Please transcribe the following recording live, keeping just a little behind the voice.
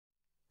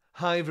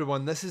Hi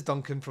everyone, this is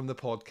Duncan from the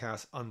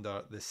podcast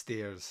Under the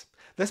Stairs.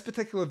 This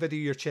particular video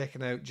you're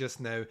checking out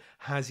just now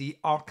has the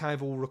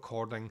archival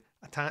recording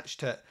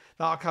attached to it.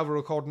 The archival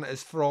recording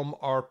is from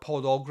our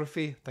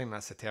podography, I think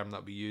that's the term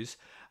that we use,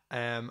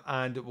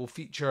 and it will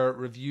feature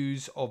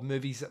reviews of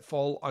movies that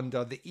fall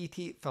under the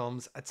 88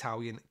 Films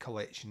Italian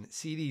Collection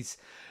series.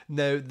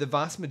 Now, the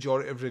vast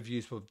majority of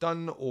reviews we've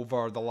done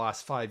over the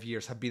last 5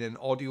 years have been in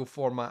audio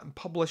format and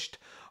published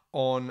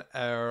on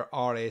our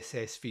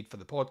RSS feed for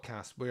the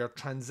podcast. We are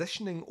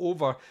transitioning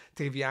over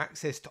to give you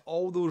access to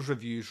all those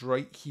reviews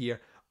right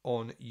here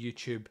on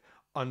YouTube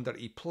under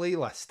a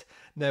playlist.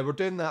 Now, we're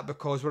doing that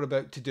because we're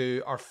about to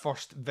do our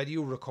first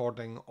video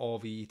recording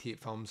of 88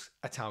 Films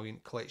Italian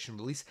Collection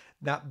release,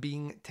 that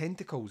being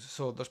Tentacles.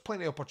 So there's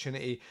plenty of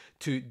opportunity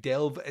to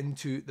delve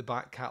into the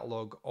back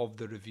catalogue of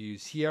the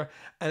reviews here.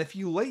 And if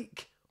you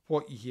like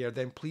what you hear,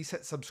 then please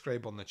hit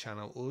subscribe on the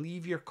channel,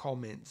 leave your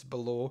comments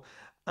below,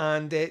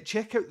 and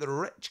check out the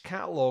rich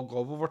catalogue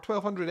of over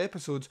 1,200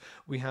 episodes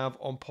we have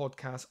on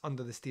podcasts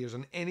Under the Stairs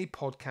on any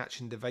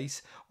podcatching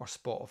device or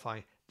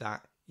Spotify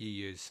that you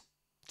use.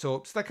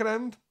 So stick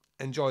around,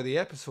 enjoy the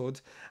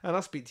episode, and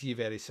I'll speak to you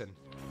very soon.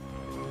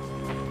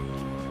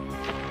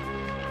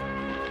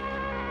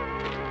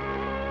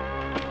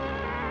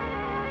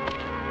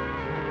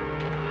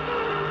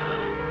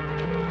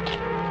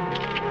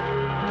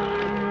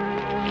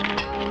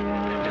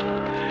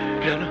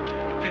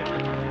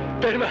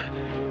 Ferma!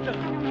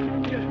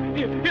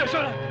 Io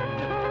sono...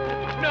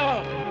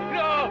 No!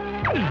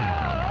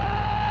 No!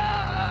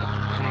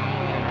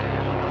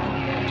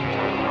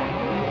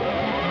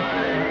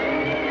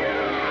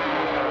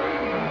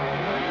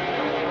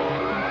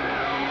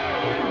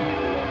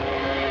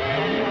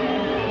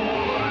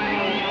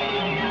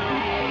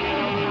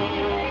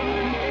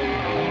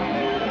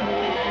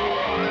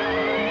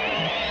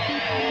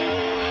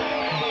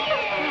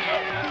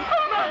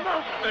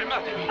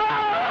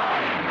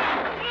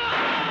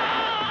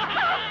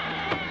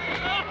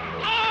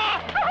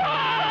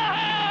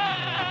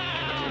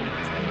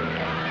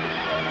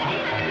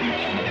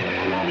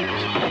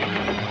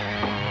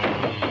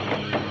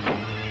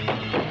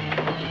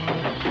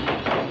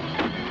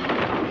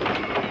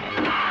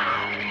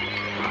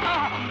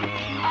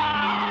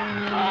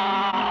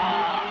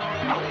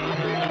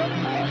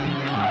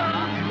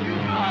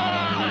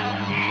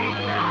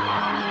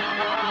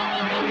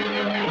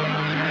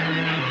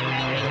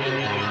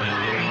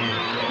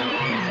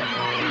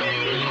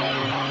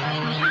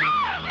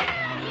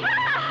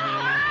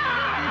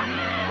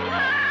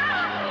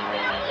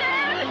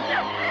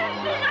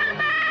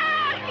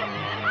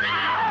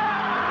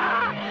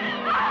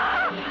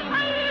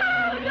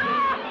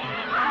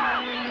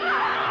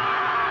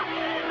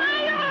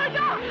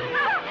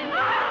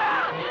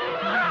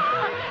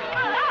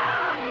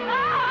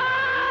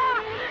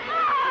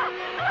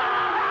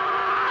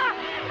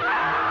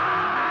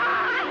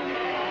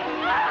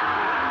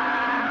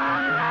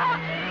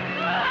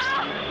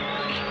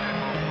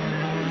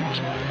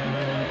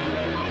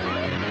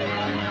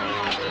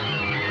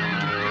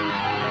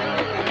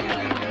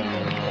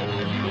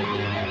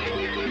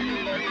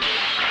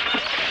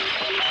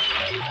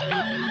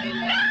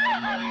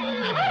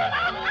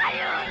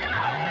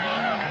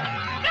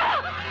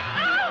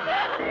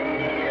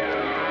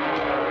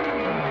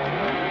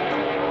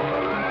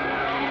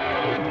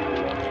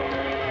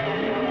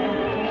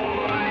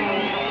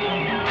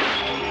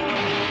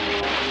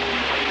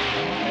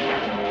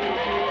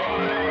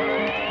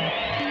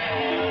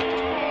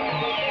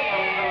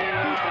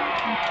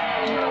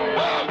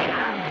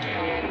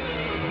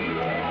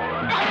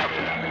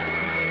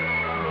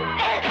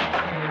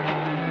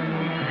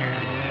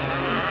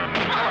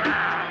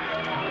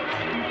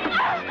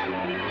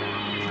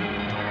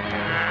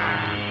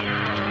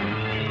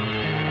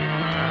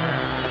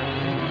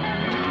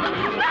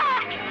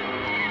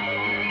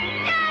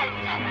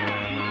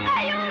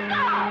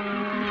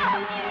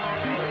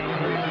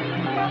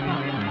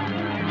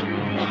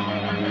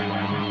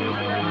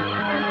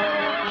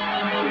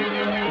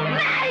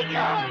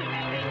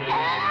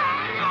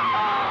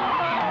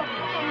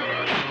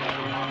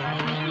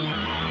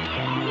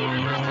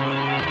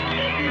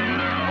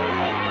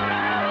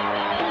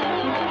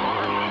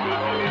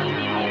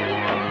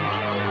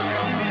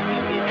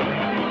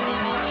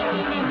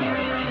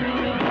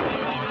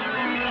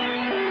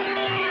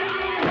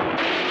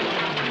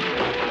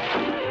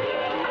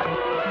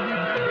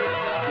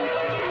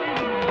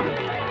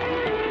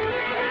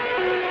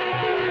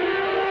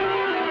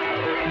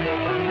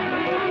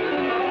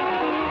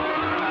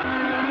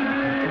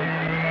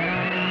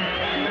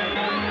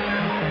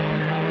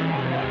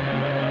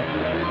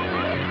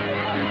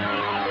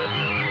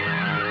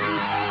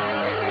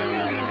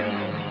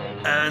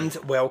 And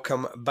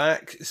welcome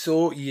back.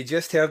 So you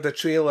just heard the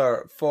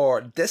trailer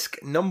for disc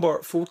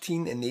number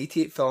 14 in the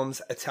 88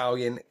 Films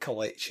Italian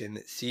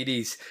Collection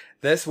series.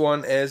 This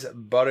one is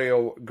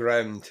Burial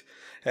Ground.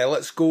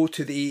 Let's go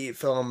to the 88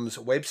 Films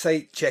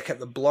website, check out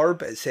the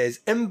blurb. It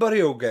says, in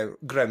Burial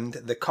Ground,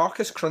 the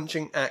carcass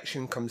crunching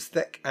action comes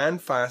thick and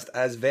fast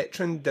as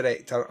veteran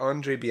director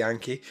Andre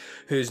Bianchi,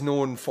 who is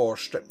known for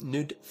Strip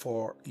Nude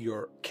for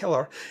Your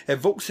Killer,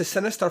 evokes the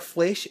sinister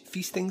flesh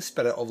feasting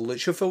spirit of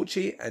Lucio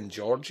Fulci and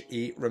George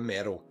A.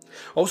 Romero.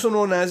 Also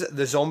known as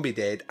The Zombie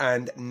Dead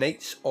and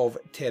Nights of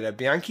Terror,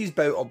 Bianchi's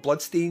bout of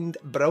bloodstained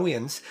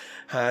brilliance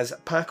has a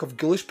pack of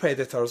ghoulish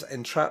predators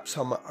entrap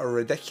some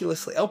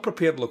ridiculously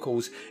ill-prepared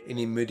locals in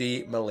a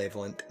moody,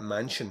 malevolent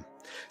mansion.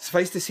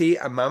 Suffice to say,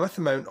 a mammoth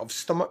amount of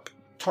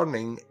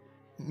stomach-turning,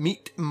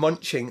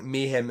 meat-munching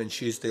mayhem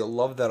ensues. They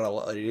love their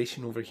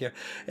alliteration over here.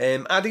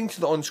 Adding to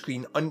the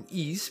on-screen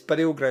unease,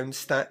 Burial Ground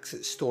stacks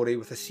its story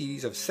with a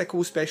series of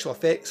sicko special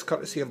effects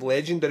courtesy of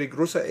legendary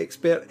grosser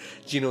expert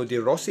Gino De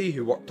Rossi,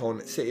 who worked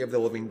on City of the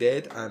Living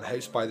Dead and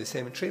House by the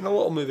Cemetery, and a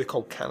little movie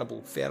called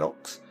Cannibal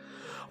Ferox.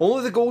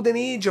 Only the golden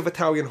age of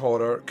Italian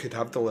horror could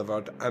have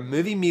delivered a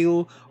movie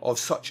meal of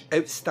such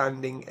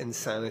outstanding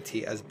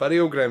insanity as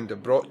Burial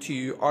Ground, brought to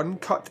you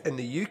uncut in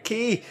the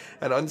UK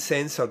and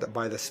uncensored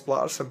by the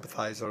splatter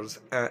sympathisers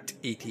at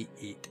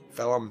 88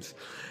 Films.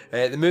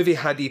 The movie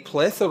had a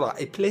plethora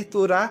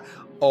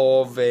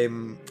of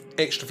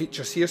extra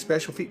features here,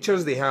 special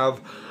features. They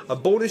have a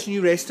bonus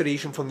new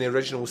restoration from the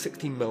original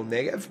 16mm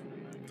negative,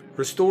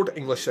 restored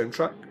English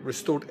soundtrack,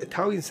 restored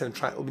Italian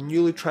soundtrack with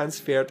newly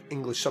transferred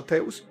English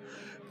subtitles,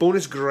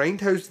 bonus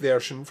grindhouse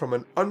version from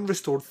an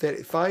unrestored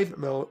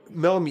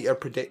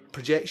 35mm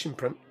projection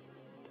print,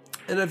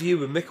 interview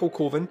with Mikkel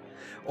Coven,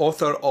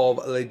 author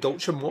of Le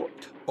Dolce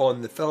Morte,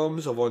 on the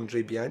films of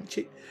Andre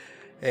Bianchi,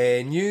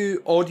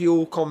 new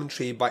audio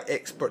commentary by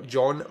expert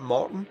John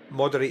Martin,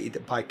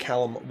 moderated by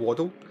Callum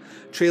Waddle,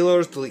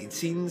 trailers, deleted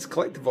scenes,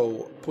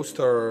 collectible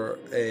postcard,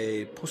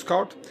 a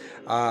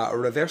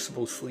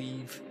reversible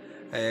sleeve,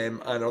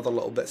 and other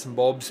little bits and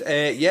bobs.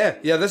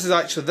 This is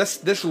actually,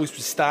 this release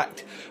was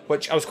stacked,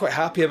 which I was quite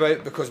happy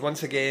about, because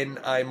once again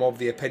I'm of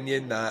the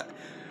opinion that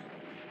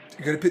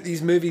you're going to put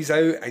these movies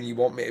out and you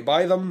want me to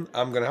buy them,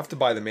 I'm going to have to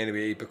buy them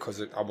anyway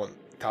because I want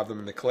to have them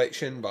in the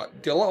collection,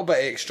 but do a little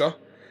bit extra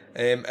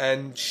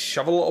and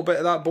shove a little bit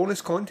of that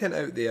bonus content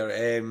out there.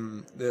 A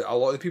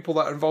lot of the people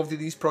that are involved in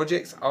these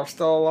projects are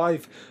still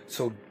alive,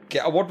 so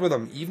get a word with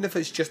them, even if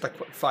it's just a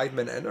quick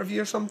 5-minute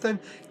interview or something.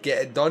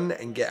 Get it done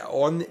and get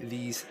on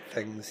these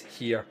things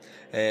here,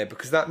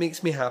 because that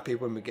makes me happy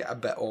when we get a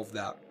bit of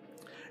that.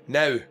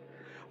 Now,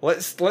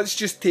 let's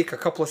just take a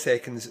couple of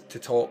seconds to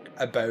talk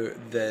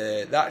about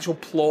the actual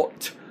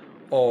plot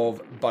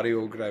of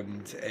Burial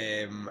Ground,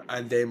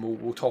 and then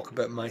we'll talk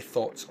about my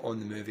thoughts on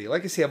the movie.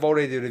 Like I say, I've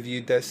already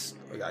reviewed this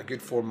a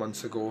good 4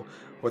 months ago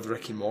with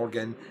Ricky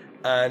Morgan,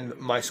 and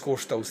my score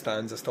still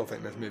stands. I still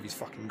think this movie's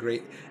fucking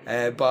great.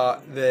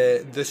 But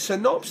the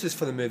synopsis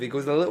for the movie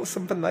goes a little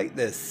something like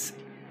this.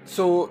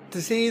 So,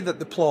 to say that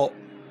the plot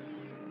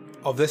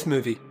of this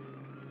movie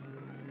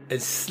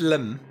is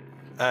slim,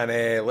 and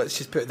let's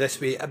just put it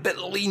this way, a bit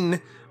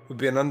lean would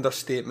be an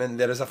understatement.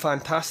 There is a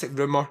fantastic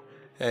rumour,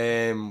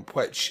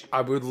 which I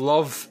would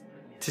love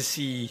to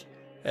see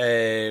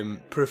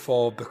proof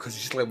of, because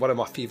it's just like one of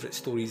my favourite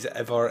stories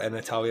ever in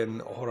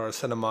Italian horror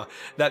cinema,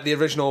 that the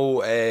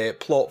original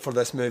plot for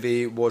this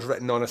movie was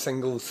written on a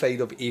single side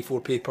of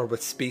A4 paper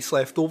with space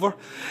left over,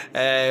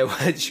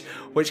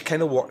 which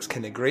kind of works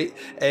kind of great.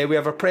 We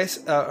have a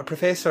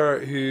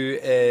professor who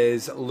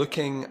is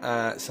looking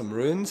at some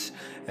ruins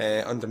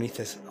underneath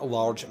this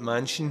large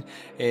mansion.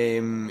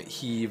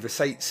 He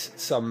recites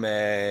some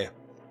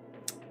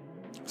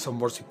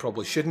words he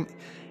probably shouldn't.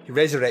 He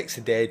resurrects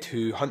the dead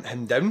who hunt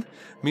him down.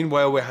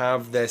 Meanwhile, we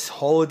have this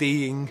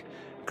holidaying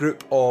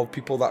group of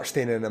people that are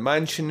staying in a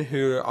mansion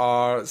who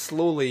are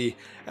slowly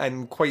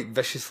and quite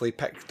viciously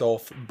picked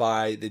off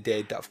by the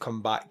dead that have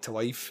come back to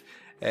life.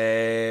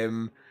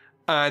 And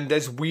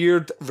this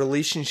weird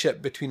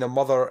relationship between a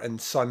mother and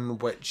son,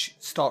 which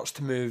starts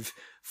to move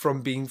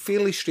from being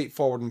fairly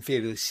straightforward and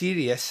fairly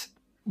serious.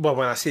 Well,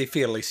 when I say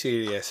fairly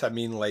serious, I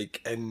mean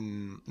like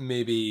in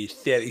maybe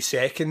 30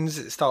 seconds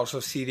it starts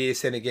off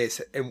serious and it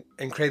gets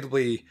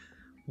incredibly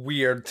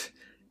weird,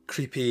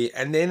 creepy,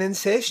 and then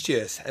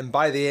incestuous. And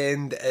by the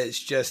end,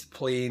 it's just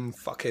plain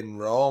fucking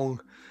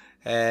wrong.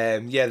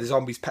 The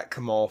zombies pick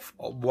them off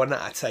one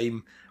at a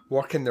time,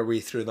 working their way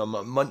through them,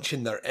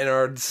 munching their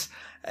innards.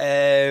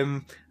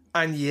 And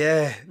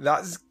yeah,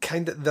 that's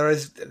kind of,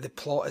 the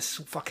plot is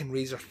so fucking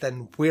razor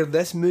thin. Where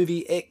this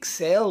movie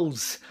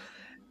excels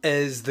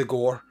is the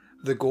gore.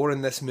 The gore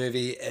in this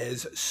movie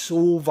is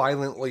so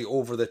violently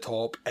over the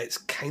top. It's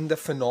kind of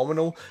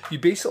phenomenal. You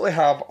basically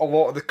have a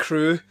lot of the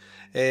crew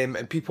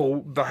and people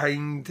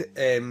behind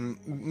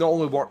not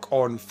only work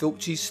on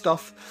Fulci's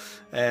stuff,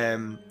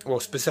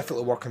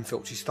 specifically work on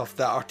Fulci's stuff,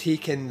 that are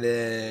taking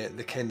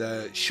the kind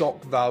of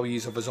shock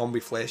values of a zombie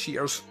flesh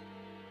eaters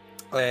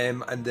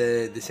and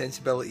the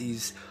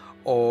sensibilities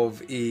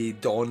of a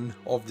Dawn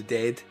of the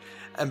Dead,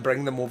 and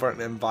bring them over to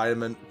an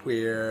environment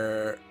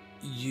where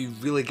you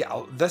really get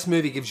this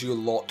movie gives you a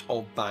lot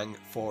of bang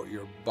for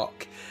your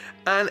buck,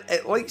 and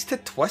it likes to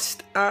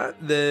twist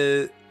at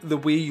the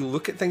way you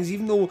look at things,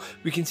 even though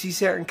we can see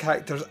certain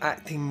characters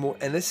acting more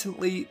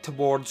innocently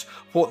towards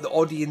what the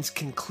audience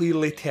can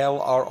clearly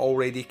tell are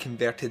already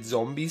converted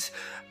zombies.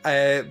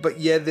 But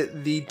yeah,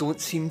 they don't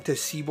seem to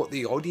see what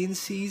the audience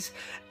sees.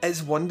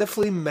 It's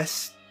wonderfully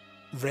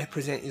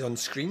misrepresented on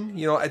screen.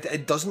 You know,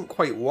 it doesn't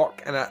quite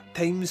work, and at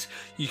times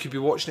you could be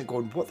watching it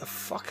going, what the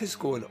fuck is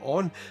going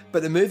on?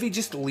 But the movie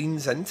just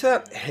leans into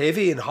it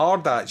heavy and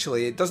hard,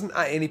 actually. It doesn't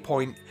at any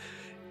point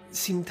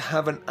seem to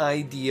have an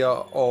idea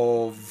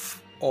of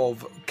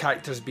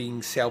characters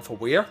being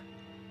self-aware.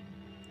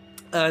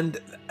 And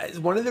it's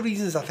one of the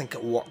reasons I think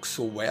it works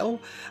so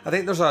well. I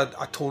think there's a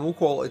tonal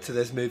quality to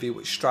this movie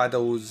which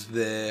straddles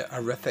the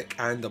horrific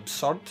and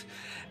absurd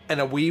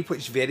in a way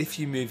which very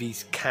few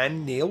movies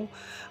can nail.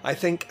 I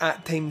think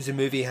at times the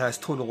movie has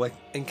tonal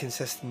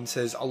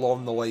inconsistencies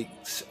along the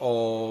likes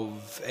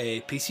of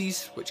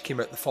Pieces, which came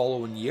out the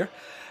following year,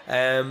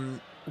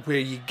 where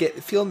you get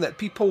the feeling that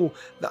people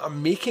that are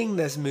making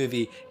this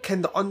movie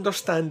kind of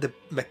understand the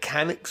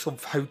mechanics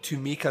of how to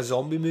make a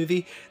zombie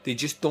movie. They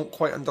just don't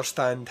quite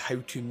understand how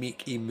to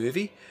make a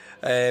movie,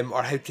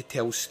 or how to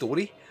tell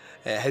story,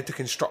 how to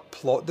construct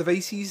plot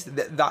devices.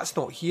 That's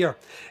not here.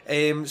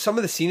 Some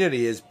of the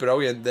scenery is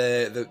brilliant.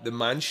 The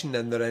mansion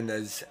that they're in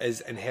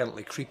is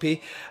inherently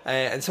creepy,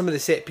 and some of the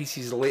set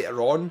pieces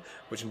later on,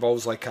 which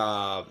involves like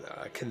a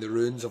kind of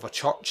ruins of a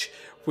church,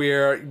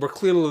 where we're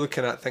clearly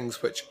looking at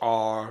things which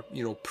are,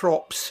 you know,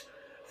 props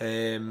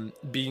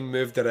being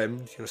moved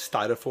around, you know,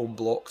 styrofoam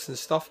blocks and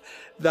stuff,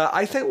 that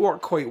I think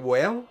work quite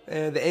well.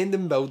 The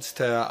ending builds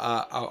to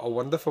a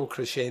wonderful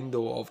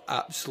crescendo of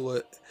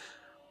absolute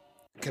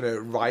kind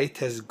of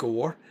riotous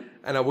gore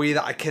in a way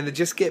that I kind of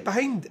just get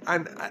behind.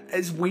 And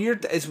it's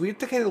weird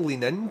to kind of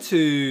lean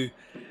into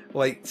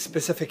like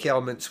specific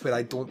elements where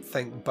I don't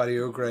think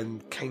Burial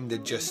Ground kind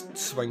of just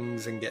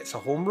swings and gets a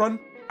home run.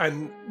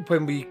 And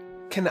when we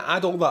kind of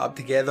add all that up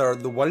together,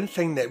 the one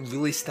thing that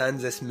really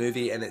stands this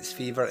movie in its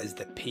favour is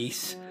the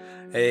pace.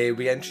 We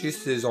get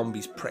introduced to the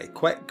zombies pretty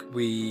quick.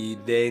 We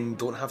then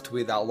don't have to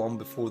wait that long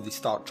before they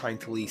start trying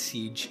to lay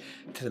siege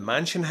to the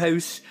mansion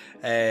house,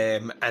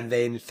 and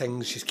then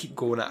things just keep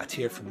going at a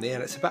tear from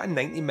there. It's about a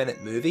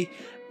 90-minute movie,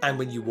 and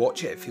when you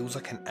watch it, it feels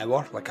like an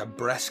hour, like a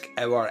brisk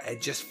hour.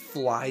 It just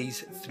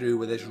flies through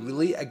with this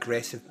really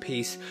aggressive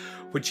pace,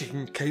 which you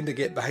can kind of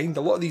get behind.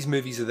 A lot of these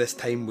movies of this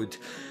time would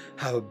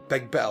have a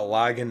big bit of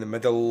lag in the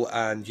middle,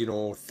 and you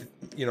know,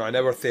 an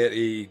hour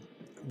 30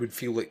 would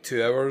feel like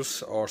 2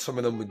 hours, or some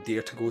of them would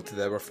dare to go to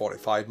the hour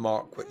 45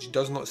 mark, which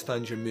does not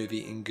stand your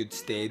movie in good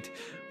stead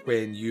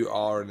when you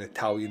are an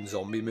Italian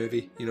zombie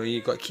movie. You know,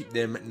 you've got to keep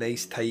them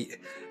nice, tight,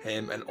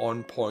 and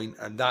on point,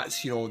 and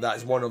that's, you know,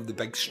 that's one of the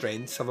big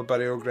strengths of a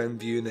Burial Ground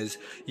viewing, is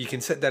you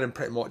can sit down and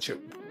pretty much it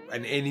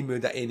in any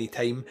mood at any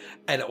time,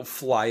 and it'll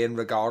fly in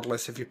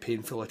regardless if you're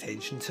paying full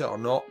attention to it or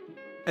not.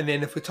 And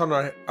then if we turn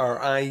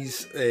our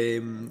eyes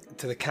to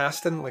the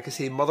casting, like I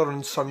say, mother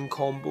and son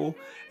combo.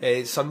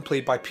 Son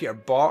played by Peter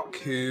Bark,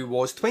 who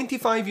was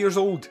 25 years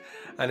old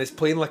and is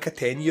playing like a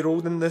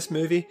 10-year-old in this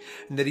movie.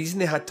 And the reason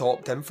they had to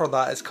opt in for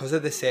that is because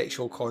of the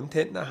sexual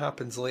content that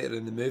happens later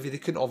in the movie. They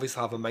couldn't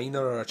obviously have a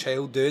minor or a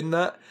child doing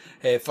that,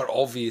 for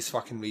obvious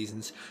fucking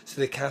reasons.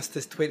 So they cast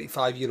this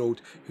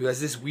 25-year-old who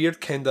has this weird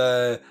kind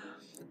of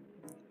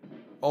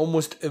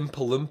almost Oompa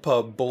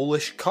Loompa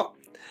bowlish cut.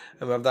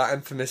 And we have that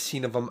infamous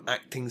scene of him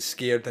acting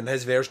scared, and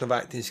his version of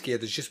acting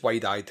scared is just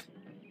wide-eyed.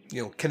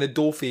 You know, kind of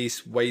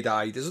dough-face,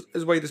 wide-eyed,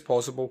 as wide as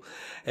possible.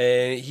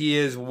 He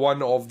is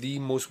one of the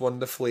most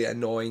wonderfully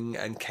annoying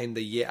and kind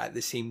of yet at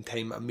the same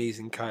time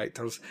amazing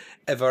characters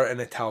ever in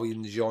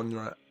Italian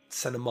genre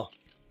cinema.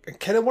 And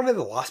kind of one of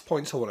the last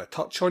points I want to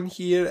touch on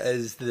here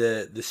is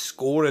the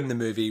score in the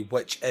movie,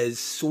 which is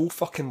so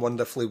fucking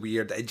wonderfully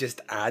weird. It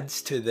just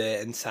adds to the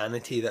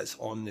insanity that's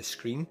on the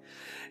screen.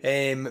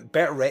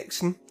 Bert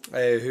Rexon,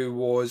 who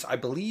was, I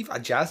believe, a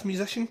jazz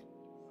musician,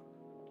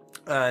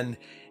 and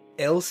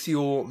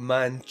Elcio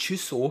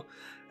Mancuso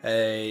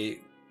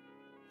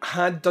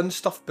had done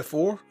stuff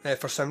before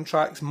for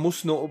soundtracks,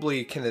 most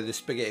notably kind of the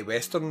spaghetti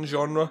western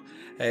genre,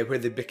 where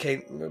they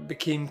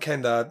became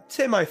kind of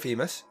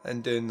semi-famous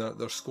and doing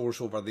their scores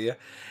over there.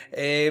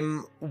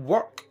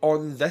 Work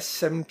on this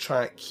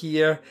soundtrack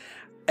here,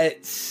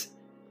 it's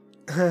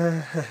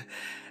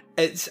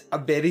it's a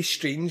very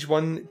strange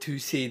one, to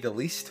say the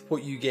least.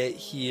 What you get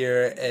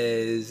here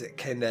is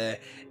kind of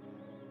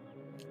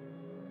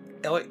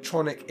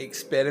electronic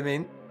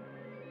experiment.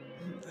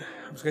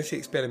 I was going to say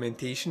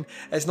experimentation.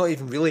 It's not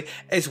even really.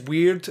 It's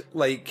weird,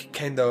 like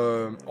kind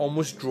of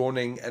almost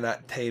droning and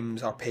at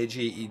times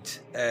arpeggiated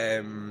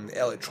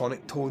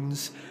electronic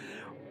tones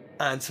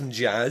and some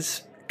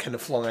jazz kind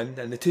of flung in,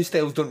 and the two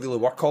styles don't really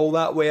work all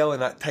that well,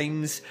 and at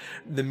times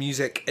the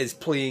music is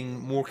playing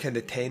more kind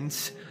of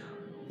tense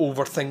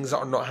over things that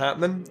are not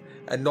happening,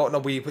 and not in a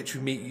way which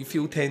would make you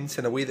feel tense,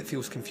 in a way that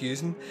feels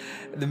confusing.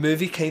 The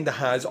movie kind of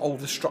has all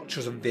the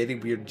structures of very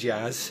weird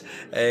jazz,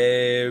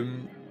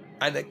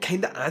 and it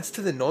kind of adds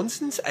to the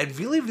nonsense. It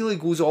really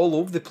goes all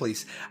over the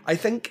place. I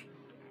think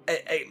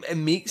it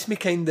makes me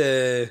kind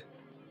of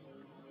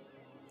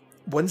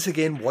once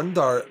again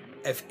wonder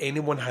if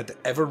anyone had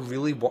ever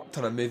really worked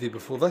on a movie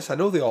before this. I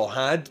know they all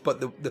had,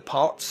 but the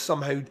parts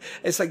somehow,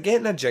 it's like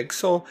getting a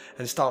jigsaw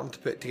and starting to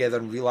put it together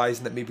and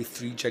realising that maybe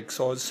 3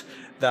 jigsaws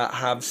that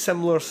have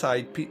similar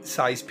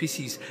size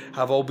pieces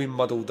have all been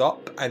muddled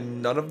up,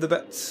 and none of the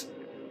bits,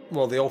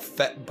 well, they all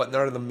fit, but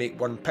none of them make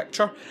one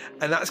picture.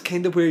 And that's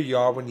kind of where you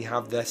are when you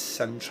have this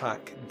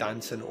soundtrack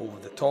dancing over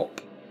the top.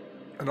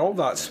 And all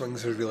that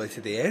swings us really to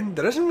the end.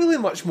 There isn't really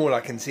much more I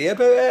can say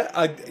about it.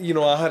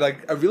 I had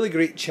a really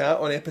great chat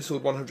on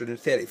episode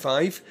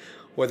 135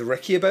 with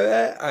Ricky about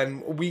it,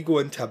 and we go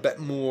into a bit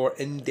more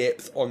in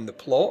depth on the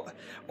plot.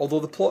 Although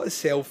the plot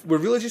itself, we're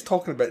really just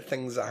talking about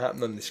things that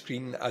happen on the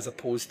screen as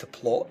opposed to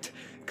plot,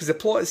 because the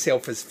plot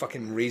itself is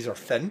fucking razor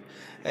thin.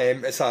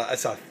 It's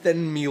a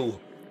thin meal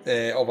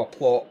of a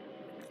plot.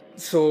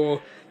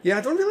 So yeah,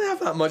 I don't really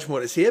have that much more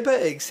to say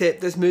about it,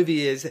 except this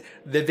movie is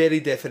the very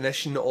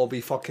definition of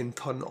a fucking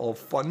ton of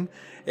fun.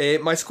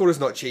 My score has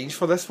not changed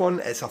for this one.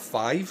 It's a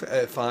 5 out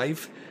of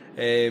 5.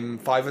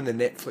 5 on the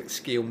Netflix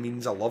scale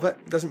means I love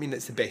it. Doesn't mean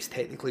it's the best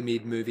technically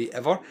made movie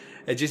ever.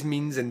 It just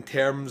means in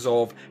terms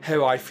of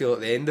how I feel at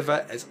the end of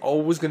it, it's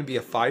always going to be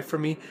a 5 for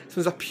me. So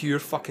it's a pure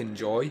fucking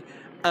joy.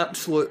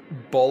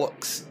 Absolute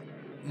bollocks,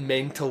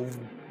 mental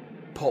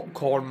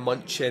popcorn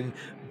munching,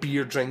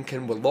 beer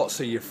drinking with lots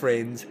of your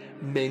friends,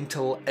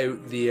 mental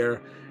out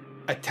there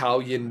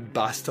Italian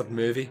bastard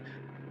movie.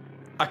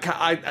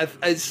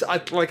 I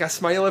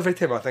smile every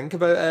time I think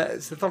about it.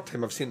 It's the 3rd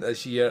time I've seen it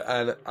this year,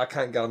 and I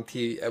can't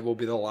guarantee it will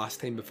be the last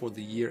time before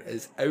the year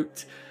is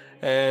out.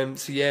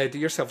 So yeah, do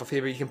yourself a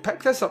favour. You can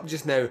pick this up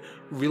just now,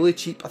 really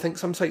cheap. I think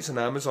some sites on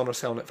Amazon are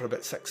selling it for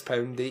about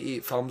 £6. The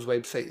 88 Films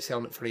website is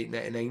selling it for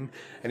 £8.99,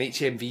 and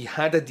HMV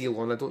had a deal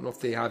on. I don't know if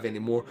they have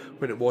anymore,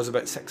 when it was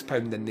about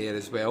 £6 in there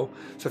as well.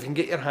 So if you can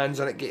get your hands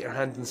on it, get your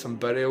hands on some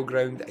Burial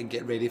Ground, and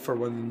get ready for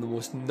one of the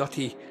most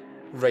nutty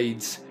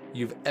rides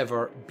you've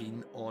ever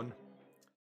been on.